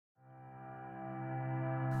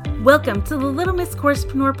Welcome to the Little Miss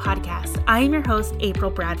Coursepreneur podcast. I am your host, April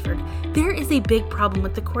Bradford. There is a big problem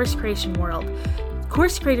with the course creation world.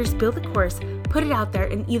 Course creators build a course, put it out there,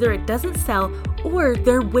 and either it doesn't sell or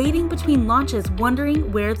they're waiting between launches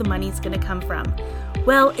wondering where the money's going to come from.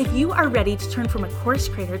 Well, if you are ready to turn from a course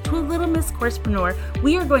creator to a Little Miss Coursepreneur,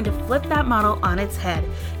 we are going to flip that model on its head.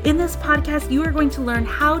 In this podcast, you are going to learn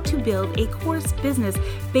how to build a course business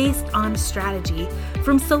based on strategy.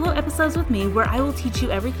 From solo episodes with me, where I will teach you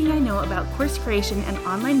everything I know about course creation and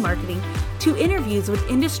online marketing, to interviews with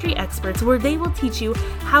industry experts where they will teach you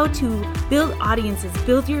how to build audiences,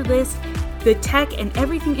 build your list, the tech, and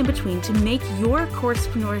everything in between to make your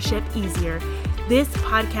coursepreneurship easier. This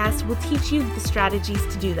podcast will teach you the strategies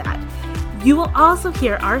to do that. You will also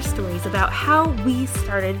hear our stories about how we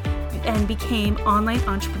started and became online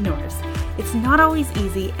entrepreneurs. It's not always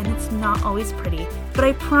easy and it's not always pretty, but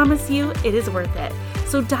I promise you it is worth it.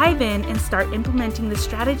 So dive in and start implementing the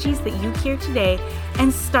strategies that you hear today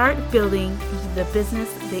and start building the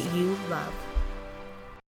business that you love.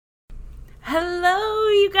 Hello,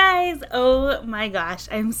 you guys. Oh my gosh.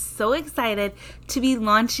 I'm so excited to be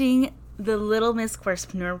launching the Little Miss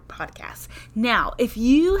Coursepreneur podcast. Now, if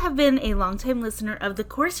you have been a longtime listener of the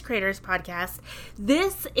Course Creators podcast,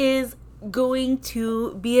 this is going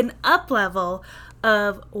to be an up level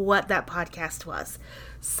of what that podcast was.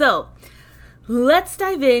 So let's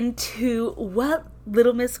dive into what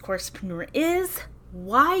Little Miss Coursepreneur is,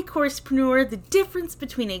 why Coursepreneur, the difference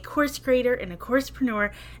between a course creator and a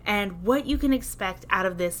coursepreneur, and what you can expect out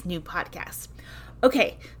of this new podcast.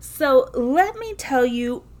 Okay, so let me tell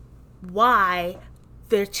you why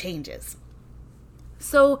there changes.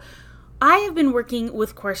 So I have been working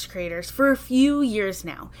with course creators for a few years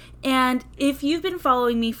now. And if you've been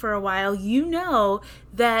following me for a while, you know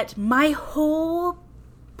that my whole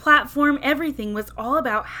platform, everything was all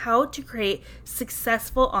about how to create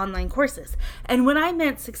successful online courses. And when I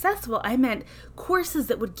meant successful, I meant courses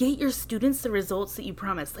that would get your students the results that you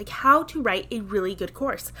promised, like how to write a really good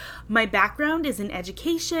course. My background is in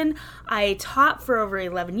education. I taught for over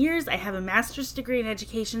 11 years. I have a master's degree in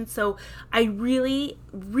education. So I really,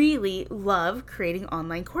 really love creating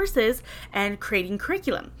online courses and creating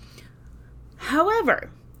curriculum. However,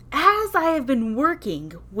 as I have been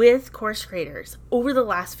working with course creators over the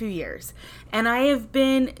last few years, and I have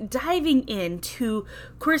been diving into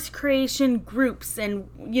course creation groups and,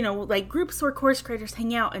 like groups where course creators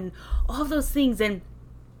hang out and all of those things, and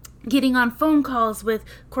getting on phone calls with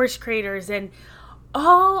course creators and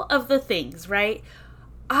all of the things, right?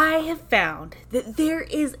 I have found that there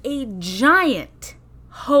is a giant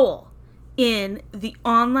hole in the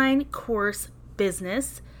online course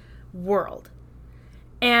business world.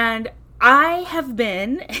 And I have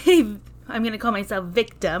been I'm going to call myself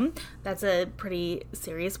victim. That's a pretty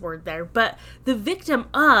serious word there. But the victim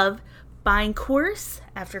of buying course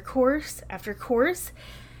after course after course.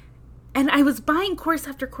 And I was buying course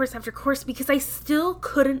after course after course because I still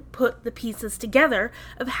couldn't put the pieces together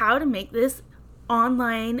of how to make this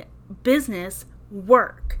online business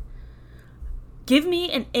work. Give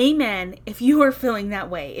me an amen if you are feeling that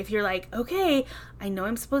way. If you're like, okay, I know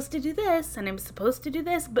I'm supposed to do this and I'm supposed to do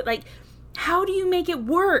this, but like, how do you make it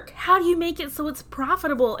work? How do you make it so it's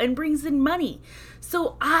profitable and brings in money?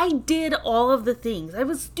 So I did all of the things. I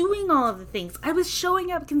was doing all of the things. I was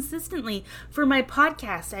showing up consistently for my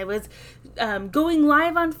podcast. I was going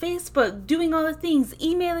live on Facebook, doing all the things,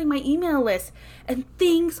 emailing my email list, and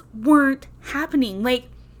things weren't happening. Like,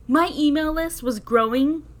 my email list was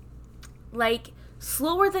growing like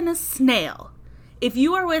slower than a snail. If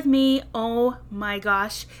you are with me, oh my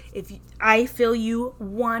gosh, I feel you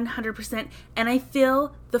 100%, and I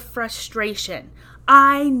feel the frustration.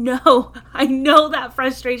 I know that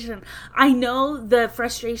frustration. I know the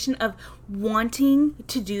frustration of wanting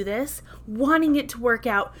to do this, wanting it to work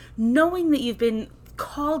out, knowing that you've been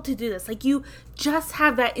called to do this. Like, you just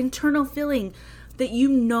have that internal feeling that you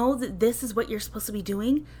know that this is what you're supposed to be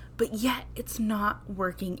doing, but yet it's not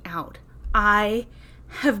working out. I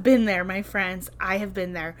have been there, my friends. I have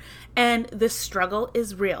been there. And the struggle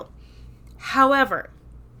is real. However,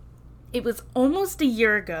 it was almost a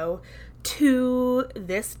year ago to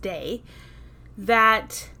this day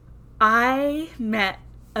that I met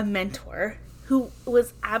a mentor who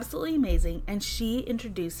was absolutely amazing, and she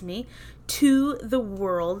introduced me to the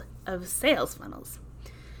world of sales funnels.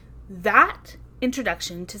 That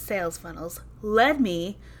introduction to sales funnels led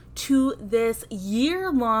me to this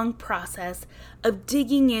year-long process of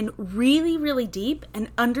digging in really, really deep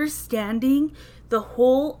and understanding the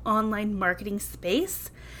whole online marketing space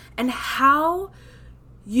and how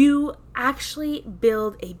you actually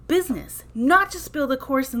build a business, not just build a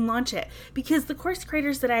course and launch it. Because the course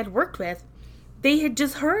creators that I had worked with, they had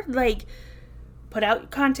just heard, like, put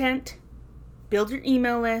out content, build your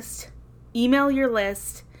email list, email your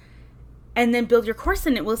list, and then build your course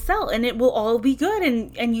and it will sell and it will all be good.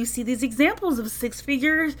 And you see these examples of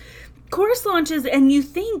 6-figure course launches and you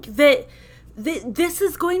think that this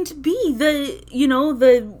is going to be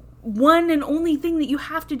the one and only thing that you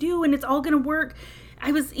have to do and it's all going to work.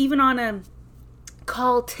 I was even on a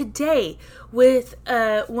call today with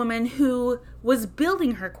a woman who was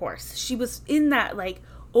building her course. She was in that like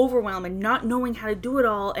overwhelm and not knowing how to do it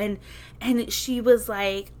all. And she was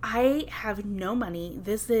like, I have no money.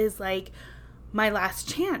 This is like my last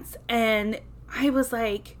chance. And I was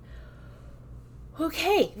like,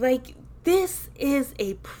 okay, like this is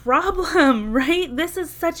a problem, right? This is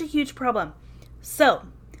such a huge problem. So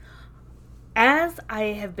as I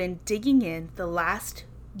have been digging in the last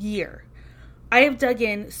year, I have dug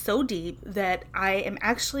in so deep that I am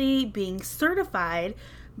actually being certified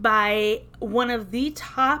by one of the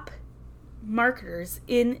top marketers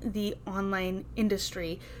in the online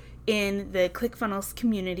industry in the ClickFunnels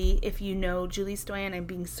community. If you know Julie Stoyan, I'm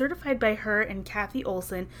being certified by her and Kathy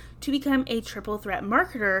Olson to become a triple threat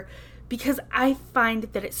marketer because I find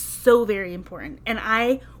that it's so very important. And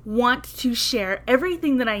I want to share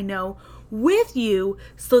everything that I know with you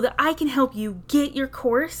so that I can help you get your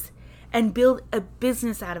course and build a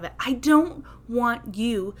business out of it. I don't want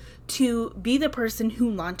you to be the person who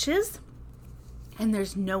launches and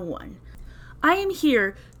there's no one. I am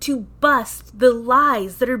here to bust the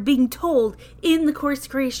lies that are being told in the course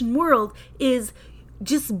creation world is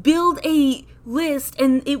just build a list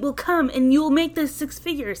and it will come and you'll make those 6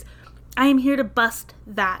 figures. I am here to bust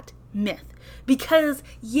that myth because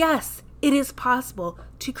yes, it is possible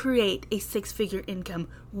to create a 6-figure income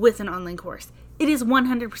with an online course. It is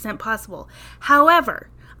 100% possible. However,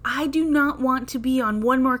 I do not want to be on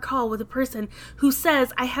one more call with a person who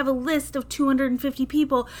says, I have a list of 250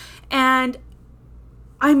 people and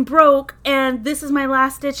I'm broke and this is my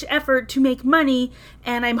last ditch effort to make money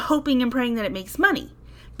and I'm hoping and praying that it makes money.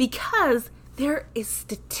 Because there is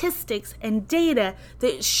statistics and data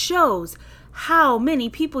that shows how many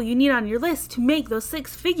people you need on your list to make those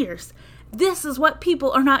 6 figures. This is what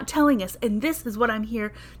people are not telling us, and this is what I'm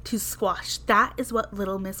here to squash. That is what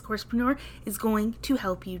Little Miss Coursepreneur is going to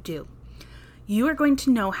help you do. You are going to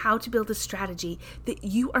know how to build a strategy that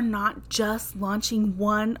you are not just launching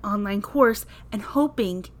one online course and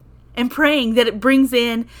hoping and praying that it brings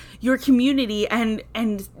in your community and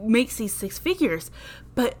makes these 6 figures,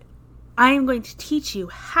 but I am going to teach you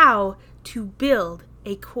how to build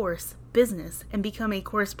a course business and become a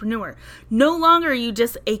coursepreneur. No longer are you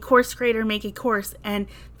just a course creator, make a course, and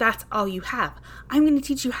that's all you have. I'm going to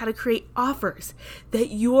teach you how to create offers that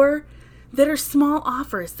are small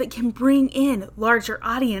offers that can bring in larger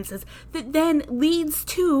audiences that then leads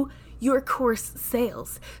to your course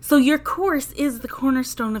sales. So your course is the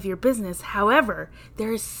cornerstone of your business. However,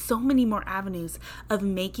 there is so many more avenues of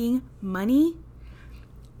making money,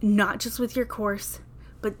 not just with your course,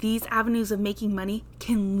 but these avenues of making money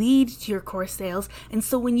can lead to your course sales. And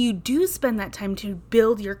so when you do spend that time to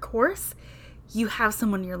build your course, you have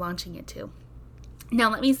someone you're launching it to.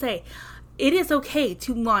 Now, let me say, it is okay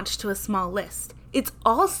to launch to a small list. It's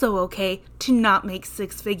also okay to not make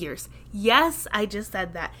 6 figures. Yes, I just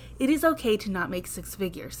said that. It is okay to not make 6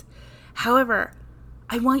 figures. However,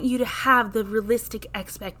 I want you to have the realistic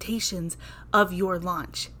expectations of your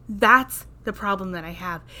launch. That's the problem that I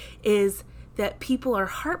have, is that people are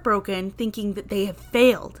heartbroken thinking that they have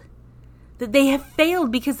failed. That they have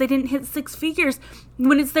failed because they didn't hit 6 figures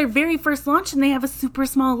when it's their very first launch and they have a super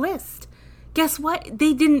small list. Guess what?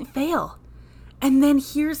 They didn't fail. And then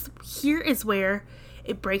here is where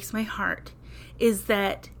it breaks my heart, is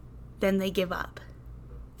that then they give up.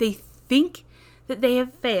 They think that they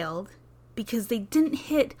have failed because they didn't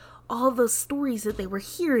hit all those stories that they were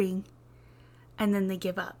hearing, and then they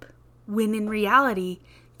give up. When in reality,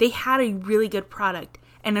 they had a really good product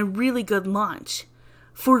and a really good launch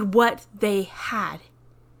for what they had.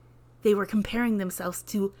 They were comparing themselves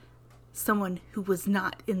to someone who was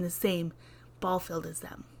not in the same ball field as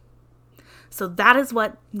them. So that is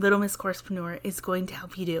what Little Miss Coursepreneur is going to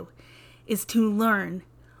help you do, is to learn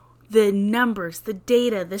the numbers, the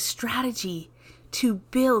data, the strategy to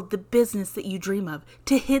build the business that you dream of,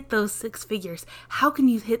 to hit those 6 figures. How can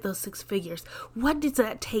you hit those 6 figures? What does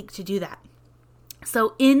that take to do that?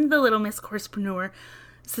 So in the Little Miss Coursepreneur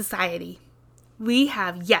Society,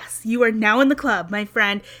 yes, you are now in the club, my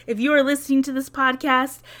friend. If you are listening to this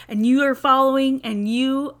podcast and you are following and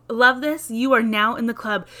you love this, you are now in the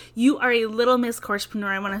club. You are a Little Miss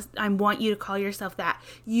Coursepreneur. I want you to call yourself that.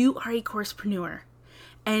 You are a Coursepreneur.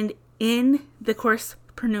 And in the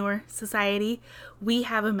Coursepreneur Society, we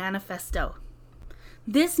have a manifesto.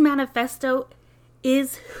 This manifesto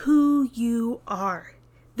is who you are.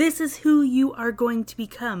 This is who you are going to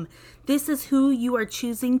become. This is who you are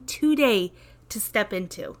choosing today to step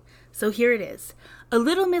into. So here it is. A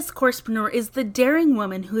Little Miss Coursepreneur is the daring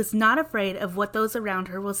woman who is not afraid of what those around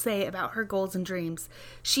her will say about her goals and dreams.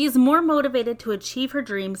 She is more motivated to achieve her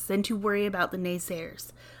dreams than to worry about the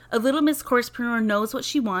naysayers. A Little Miss Coursepreneur knows what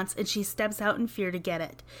she wants and she steps out in fear to get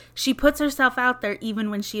it. She puts herself out there even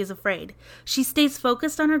when she is afraid. She stays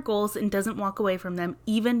focused on her goals and doesn't walk away from them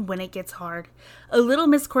even when it gets hard. A Little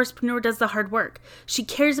Miss Coursepreneur does the hard work. She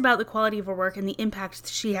cares about the quality of her work and the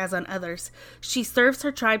impact she has on others. She serves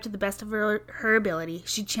her tribe to the best of her ability.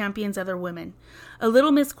 She champions other women. A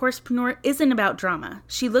Little Miss Coursepreneur isn't about drama.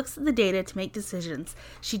 She looks at the data to make decisions.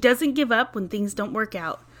 She doesn't give up when things don't work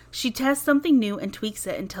out. She tests something new and tweaks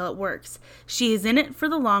it until it works. She is in it for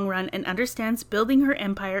the long run and understands building her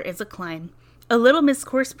empire is a climb. A Little Miss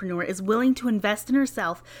Coursepreneur is willing to invest in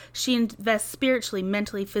herself. She invests spiritually,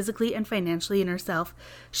 mentally, physically, and financially in herself.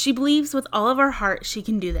 She believes with all of her heart she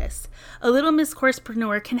can do this. A Little Miss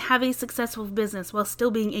Coursepreneur can have a successful business while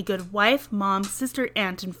still being a good wife, mom, sister,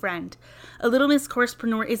 aunt, and friend. A Little Miss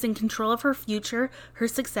Coursepreneur is in control of her future, her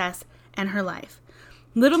success, and her life.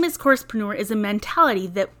 Little Miss Coursepreneur is a mentality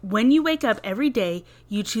that when you wake up every day,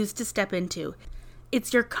 you choose to step into.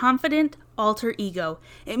 It's your confident alter ego.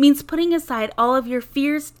 It means putting aside all of your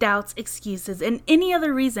fears, doubts, excuses, and any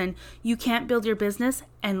other reason you can't build your business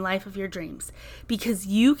and life of your dreams. Because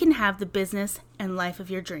you can have the business and life of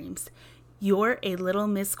your dreams. You're a Little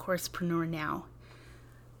Miss Coursepreneur now.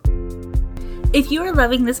 If you are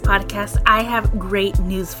loving this podcast, I have great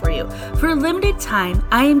news for you. For a limited time,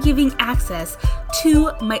 I am giving access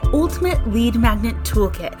to my Ultimate Lead Magnet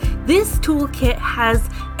Toolkit. This toolkit has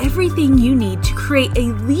everything you need to create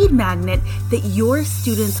a lead magnet that your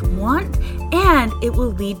students want, and it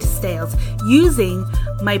will lead to sales using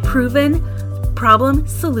my proven problem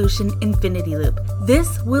solution infinity loop.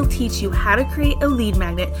 This will teach you how to create a lead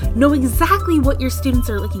magnet, know exactly what your students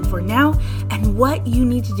are looking for now, and what you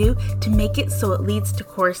need to do to make it so it leads to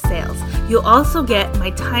course sales. You'll also get my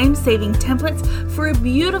time-saving templates for a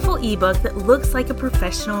beautiful ebook that looks like a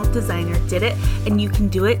professional designer did it, and you can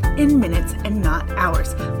do it in minutes and not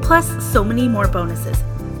hours, plus so many more bonuses.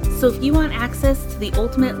 So if you want access to the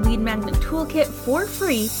Ultimate Lead Magnet Toolkit for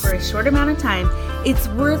free for a short amount of time, it's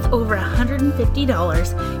worth over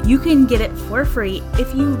 $150. You can get it for free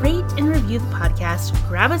if you rate and review the podcast,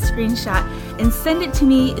 grab a screenshot, and send it to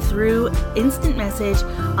me through instant message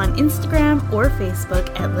on Instagram or Facebook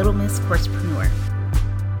at Little Miss Coursepreneur.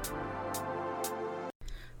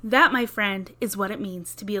 That, my friend, is what it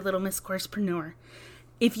means to be a Little Miss Coursepreneur.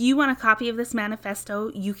 If you want a copy of this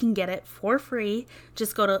manifesto, you can get it for free.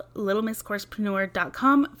 Just go to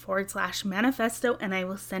littlemisscoursepreneur.com/manifesto and I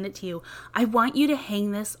will send it to you. I want you to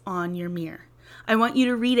hang this on your mirror. I want you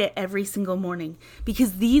to read it every single morning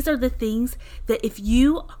because these are the things that if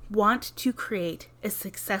you want to create a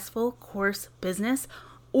successful course business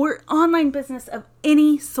or online business of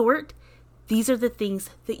any sort, these are the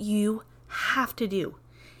things that you have to do.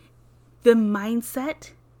 The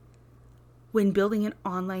mindset when building an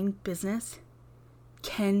online business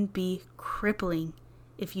can be crippling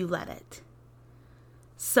if you let it.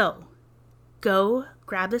 So, go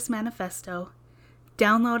grab this manifesto,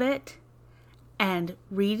 download it, and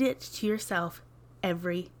read it to yourself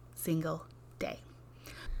every single day.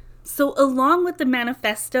 So, along with the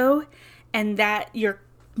manifesto and that your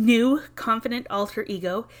new confident alter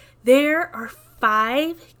ego, there are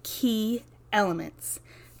 5 key elements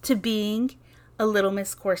to being a Little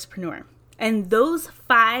Miss Coursepreneur. And those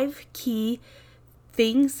 5 key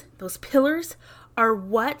things, those pillars, are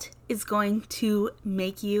what is going to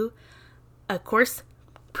make you a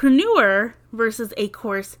coursepreneur versus a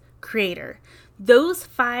course creator. Those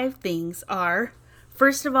 5 things are,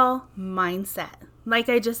 first of all, mindset. Like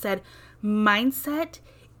I just said, mindset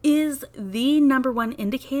is the number one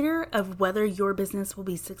indicator of whether your business will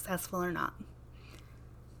be successful or not.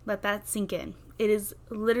 Let that sink in. It is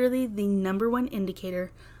literally the number one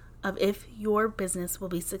indicator of if your business will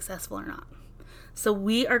be successful or not. So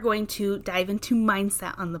we are going to dive into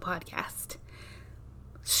mindset on the podcast.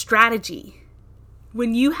 Strategy.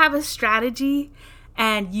 When you have a strategy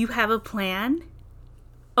and you have a plan,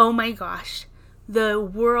 oh my gosh, the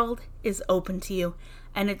world is open to you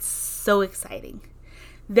and it's so exciting.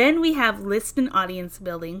 Then we have list and audience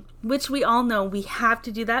building, which we all know we have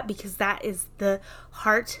to do that because that is the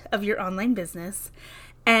heart of your online business.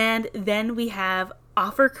 And then we have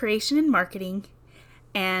offer creation and marketing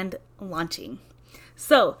and launching.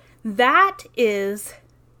 So that is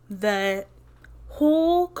the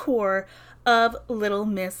whole core of Little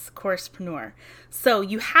Miss Coursepreneur. So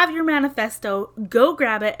you have your manifesto. Go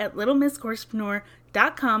grab it at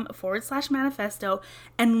littlemisscoursepreneur.com/manifesto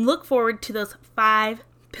and look forward to those 5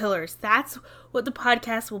 pillars. That's what the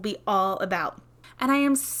podcast will be all about. And I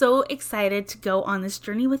am so excited to go on this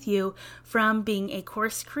journey with you from being a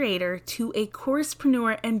course creator to a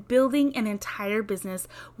coursepreneur and building an entire business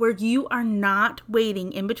where you are not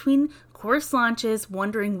waiting in between course launches,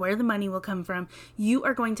 wondering where the money will come from. You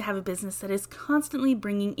are going to have a business that is constantly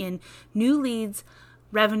bringing in new leads,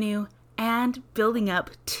 revenue, and building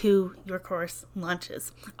up to your course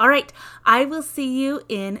launches. All right, I will see you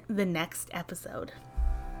in the next episode.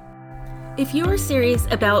 If you are serious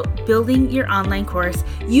about building your online course,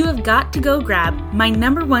 you have got to go grab my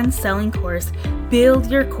 #1 selling course, Build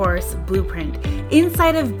Your Course Blueprint.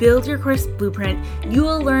 Inside of Build Your Course Blueprint, you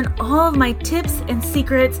will learn all of my tips and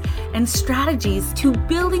secrets and strategies to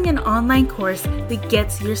building an online course that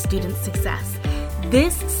gets your students success.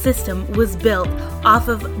 This system was built off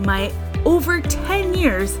of my over 10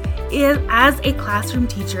 years as a classroom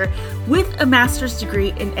teacher with a master's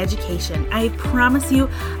degree in education. I promise you,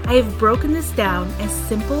 I have broken this down as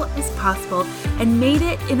simple as possible and made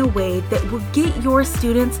it in a way that will get your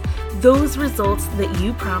students those results that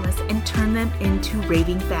you promise and turn them into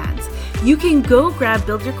raving fans. You can go grab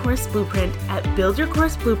Build Your Course Blueprint at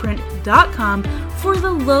buildyourcourseblueprint.com for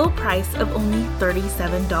the low price of only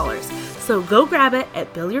 $37. So go grab it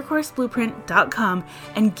at buildyourcourseblueprint.com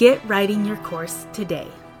and get writing your course today.